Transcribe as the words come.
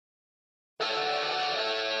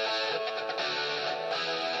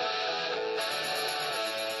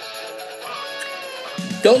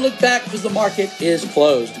Don't look back because the market is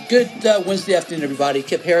closed. Good Wednesday afternoon, everybody.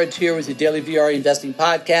 Kip Harrods here with your daily VRA Investing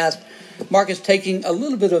Podcast. Market's taking a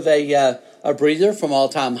little bit of a breather from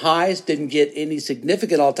all-time highs. Didn't get any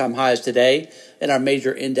significant all-time highs today in our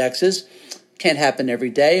major indexes. Can't happen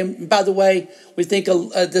every day. And by the way, we think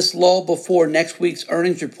this lull before next week's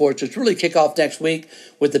earnings reports, which really kick off next week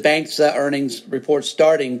with the bank's earnings report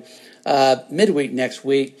starting midweek next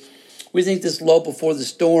week. We think this lull before the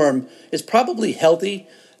storm is probably healthy.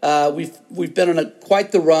 We've been on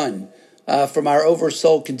quite the run from our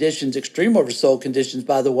oversold conditions, extreme oversold conditions,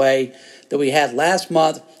 by the way, that we had last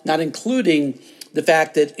month, not including the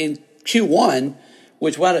fact that in Q1,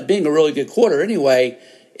 which wound up being a really good quarter anyway,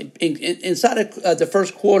 inside of the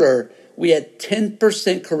first quarter, we had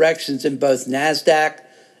 10% corrections in both NASDAQ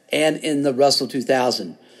and in the Russell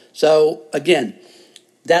 2000. So again,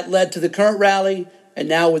 that led to the current rally. And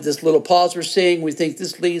now with this little pause we're seeing, we think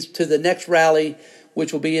this leads to the next rally,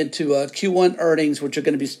 which will be into Q1 earnings, which are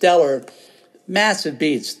going to be stellar. Massive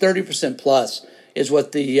beats, 30% plus is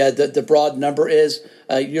what the broad number is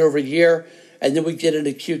year over year. And then we get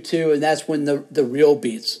into Q2, and that's when the real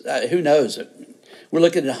beats. Who knows? We're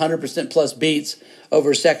looking at 100% plus beats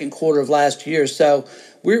over second quarter of last year. So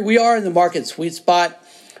we are in the market sweet spot.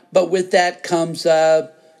 But with that comes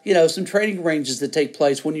some trading ranges that take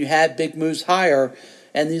place when you have big moves higher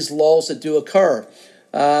and these lulls that do occur.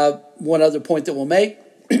 One other point that we'll make,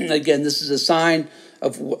 again, this is a sign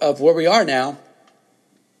of where we are now.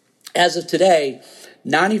 As of today,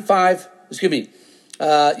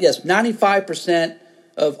 95%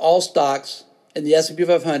 of all stocks in the S&P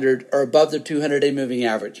 500 are above their 200-day moving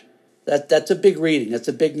average. That's a big reading. That's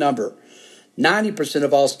a big number. 90%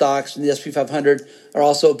 of all stocks in the S&P 500 are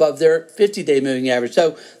also above their 50-day moving average.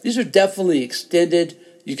 So these are definitely extended.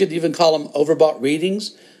 You could even call them overbought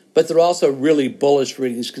readings, but they're also really bullish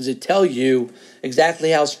readings because they tell you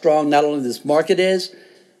exactly how strong not only this market is,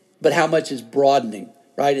 but how much it's broadening,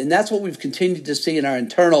 right? And that's what we've continued to see in our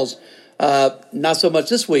internals, not so much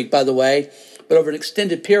this week, by the way, but over an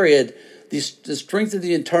extended period. The strength of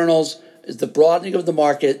the internals is the broadening of the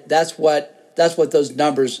market. That's what those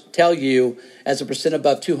numbers tell you as a percent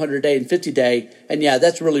above 200-day and 50-day. And yeah,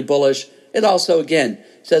 that's really bullish. It also, again,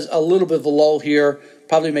 says a little bit of a lull here.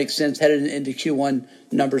 Probably makes sense headed into Q1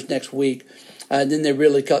 numbers next week. And then they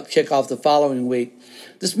really kick off the following week.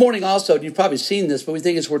 This morning also, and you've probably seen this, but we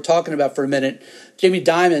think it's worth talking about for a minute. Jamie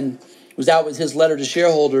Dimon was out with his letter to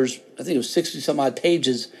shareholders. I think it was 60-some-odd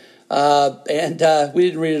pages. And we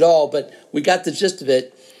didn't read it all, but we got the gist of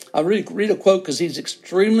it. I'll read a quote because he's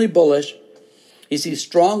extremely bullish. He sees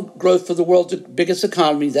strong growth for the world's biggest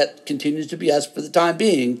economy. That continues to be us for the time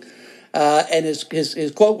being. And his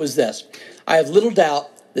quote was this: "I have little doubt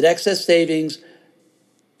that excess savings,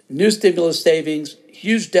 new stimulus savings,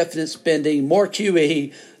 huge deficit spending, more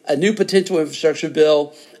QE, a new potential infrastructure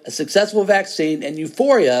bill, a successful vaccine, and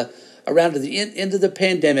euphoria around the end of the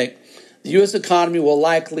pandemic, the U.S. economy will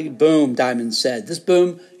likely boom," Dimon said. This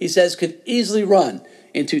boom, he says, could easily run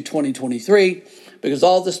into 2023 because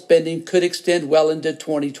all the spending could extend well into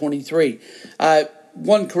 2023.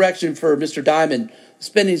 One correction for Mr. Dimon: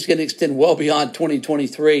 spending is going to extend well beyond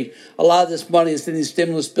 2023. A lot of this money that's in these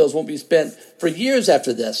stimulus bills won't be spent for years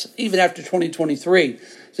after this, even after 2023.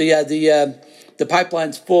 So yeah, the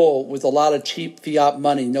pipeline's full with a lot of cheap fiat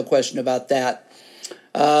money, no question about that.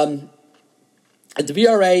 At the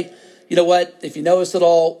VRA, you know what? If you know us at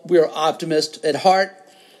all, we are optimists at heart.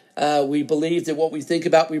 We believe that what we think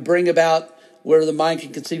about, we bring about. Where the mind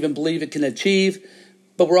can conceive and believe it can achieve.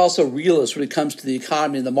 But we're also realists when it comes to the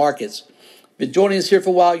economy and the markets. Been joining us here for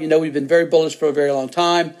a while. You know we've been very bullish for a very long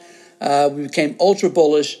time. We became ultra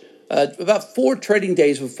bullish about 4 trading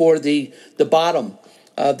days before the bottom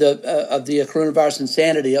of the coronavirus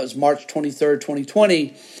insanity. That was March 23rd,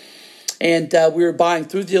 2020. And we were buying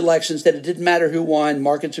through the elections that it didn't matter who won.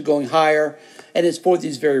 Markets are going higher. And it's for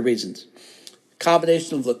these very reasons.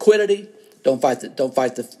 Combination of liquidity. Don't fight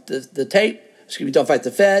the tape. Don't fight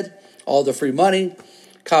the Fed. All the free money.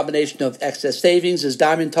 Combination of excess savings, as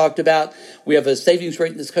Dimon talked about. We have a savings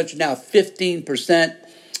rate in this country now of 15%.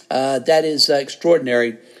 That is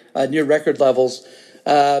extraordinary, near record levels.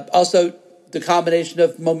 Also, the combination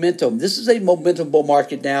of momentum. This is a momentum bull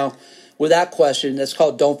market now, without question. That's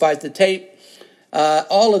called don't fight the tape.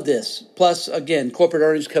 All of this, plus, again, corporate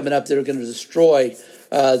earnings coming up that are going to destroy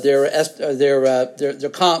their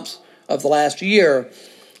comps of the last year,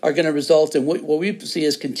 are going to result in what we see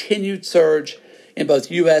as continued surge in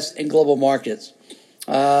both U.S. and global markets.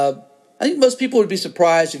 I think most people would be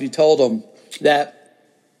surprised if you told them that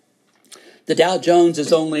the Dow Jones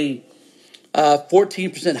is only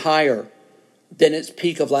 14% higher than its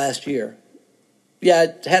peak of last year. yeah,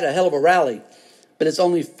 it had a hell of a rally, but it's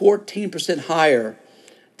only 14% higher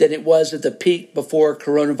than it was at the peak before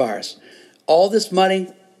coronavirus. All this money,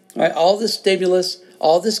 right, all this stimulus,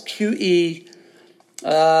 all this QE,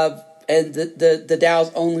 and the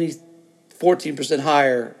Dow's only 14%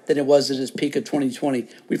 higher than it was at its peak of 2020.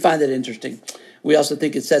 We find that interesting. We also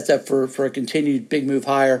think it sets up for a continued big move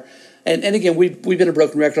higher. And again, we've been a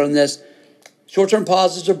broken record on this. Short-term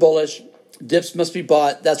pauses are bullish. Dips must be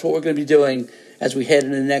bought. That's what we're going to be doing as we head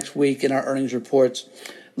into the next week in our earnings reports.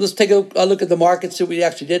 Let's take a look at the markets that we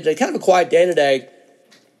actually did today. Kind of a quiet day today.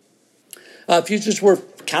 Futures were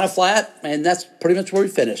kind of flat, and that's pretty much where we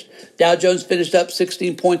finished. Dow Jones finished up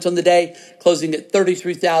 16 points on the day, closing at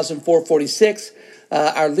 33,446.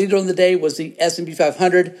 Our leader on the day was the S&P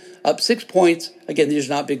 500, up 6 points. Again, these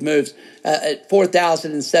are not big moves, at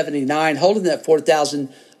 4,079, holding that 4,000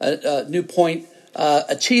 new point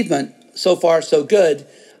achievement. So far, so good.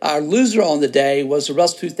 Our loser on the day was the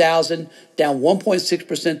Russell 2000, down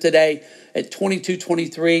 1.6% today at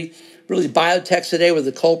 2223. Really, biotechs today were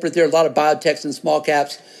the culprit there. A lot of biotechs and small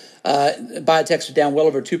caps. Biotechs are down well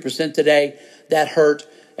over 2% today. That hurt.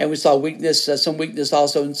 And we saw weakness, some weakness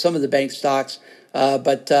also in some of the bank stocks.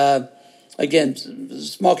 But again,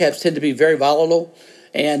 small caps tend to be very volatile.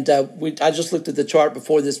 And I just looked at the chart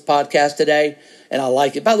before this podcast today, and I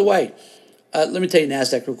like it. By the way, let me tell you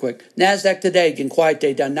NASDAQ real quick. NASDAQ today, again, quiet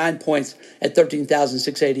day, down 9 points at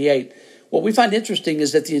 13,688. What we find interesting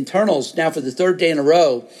is that the internals now for the third day in a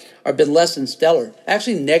row are been less than stellar.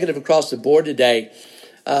 Actually negative across the board today.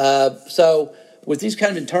 So with these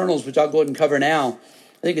kind of internals, which I'll go ahead and cover now,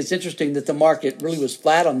 I think it's interesting that the market really was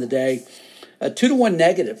flat on the day. 2-to-1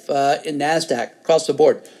 negative in NASDAQ across the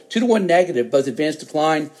board. 2-to-1 negative, both advanced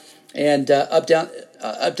decline and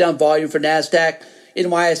up-down volume for NASDAQ.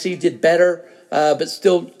 NYSE did better, but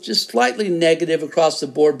still just slightly negative across the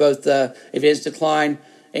board, both advanced decline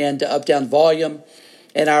and up-down volume.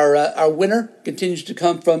 And our winner continues to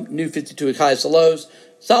come from new 52-week highs to lows.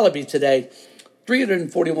 Solid beat today.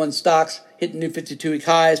 341 stocks hitting new 52-week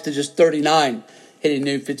highs to just 39 hitting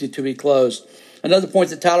new 52-week lows. Another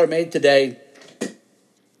point that Tyler made today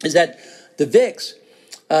is that the VIX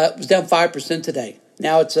was down 5% today.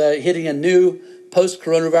 Now it's hitting a new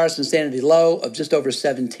post-coronavirus insanity low of just over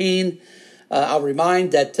 17. I'll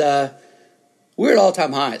remind that we're at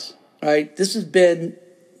all-time highs, right? This has been,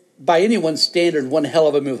 by anyone's standard, one hell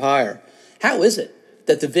of a move higher. How is it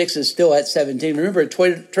that the VIX is still at 17? Remember, it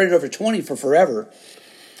traded over 20 for forever.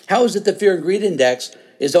 How is it the Fear and Greed Index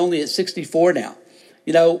is only at 64 now?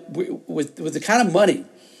 You know, with the kind of money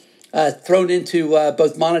thrown into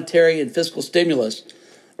both monetary and fiscal stimulus,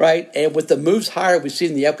 right, and with the moves higher we've seen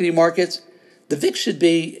in the equity markets, the VIX should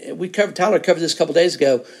be, Tyler covered this a couple days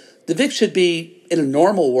ago, the VIX should be, in a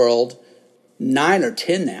normal world, 9 or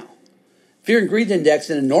 10 now. Fear and Greed Index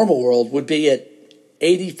in a normal world would be at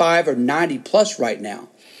 85 or 90 plus right now.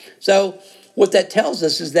 So what that tells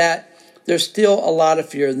us is that there's still a lot of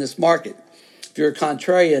fear in this market. If you're a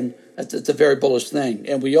contrarian, that's a very bullish thing.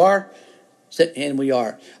 And we are.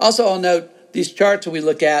 Also, I'll note, these charts that we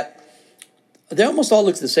look at, they almost all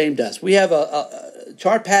look the same to us. We have a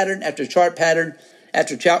chart pattern after chart pattern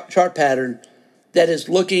after chart pattern that is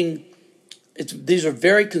looking, these are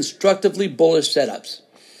very constructively bullish setups,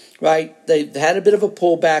 right? They had a bit of a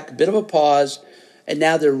pullback, a bit of a pause, and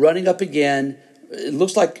now they're running up again. It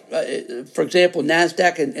looks like, for example,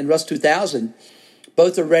 NASDAQ and Russell 2000,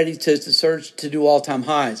 both are ready to surge to do all-time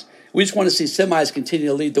highs. We just want to see semis continue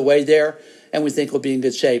to lead the way there, and we think we'll be in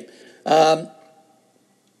good shape.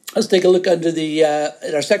 Let's take a look under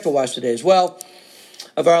at our sector watch today as well.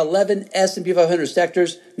 Of our 11 S&P 500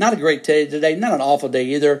 sectors, not a great day today, not an awful day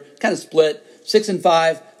either. Kind of split, 6 and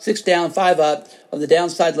 5, 6 down, 5 up. On the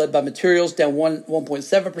downside, led by materials, down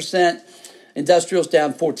 1.7%. Industrials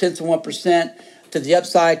down 0.4%. To the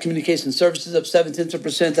upside, communication services up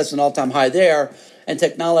 0.7%. That's an all-time high there. And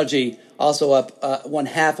technology also up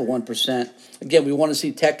 0.5%. Again, we want to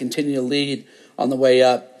see tech continue to lead on the way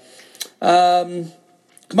up.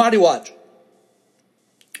 Commodity watch.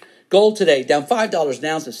 Gold today down $5 an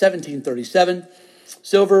ounce at $17.37.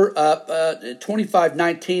 Silver up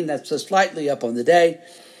 $25.19. That's slightly up on the day.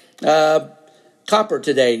 Copper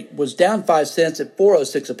today was down 5 cents at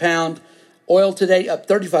 $4.06 a pound. Oil today up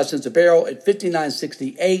 35 cents a barrel at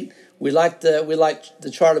 $59.68. We like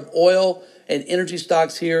the chart of oil and energy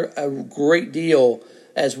stocks here a great deal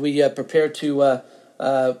as we prepare to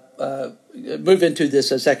move into this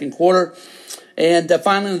second quarter. And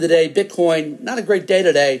finally of the day, Bitcoin, not a great day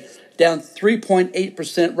today, down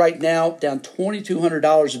 3.8% right now, down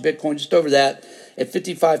 $2,200 of Bitcoin, just over that, at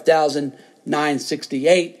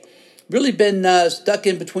 $55,968. really been stuck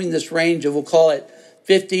in between this range of, we'll call it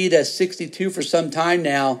 50 to 62 for some time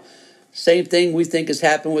now. Same thing we think has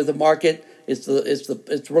happened with the market. It's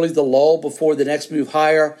really the lull before the next move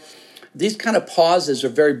higher. These kind of pauses are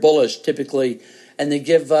very bullish typically, and they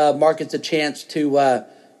give markets a chance to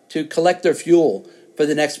collect their fuel for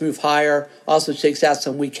the next move higher. Also shakes out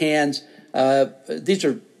some weak hands. These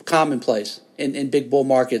are commonplace in big bull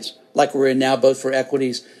markets like we're in now, both for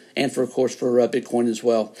equities and of course, for Bitcoin as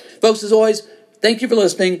well. Folks, as always, thank you for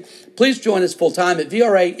listening. Please join us full-time at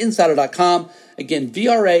VRAinsider.com. Again,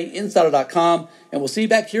 VRAinsider.com. And we'll see you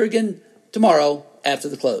back here again tomorrow after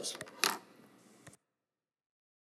the close.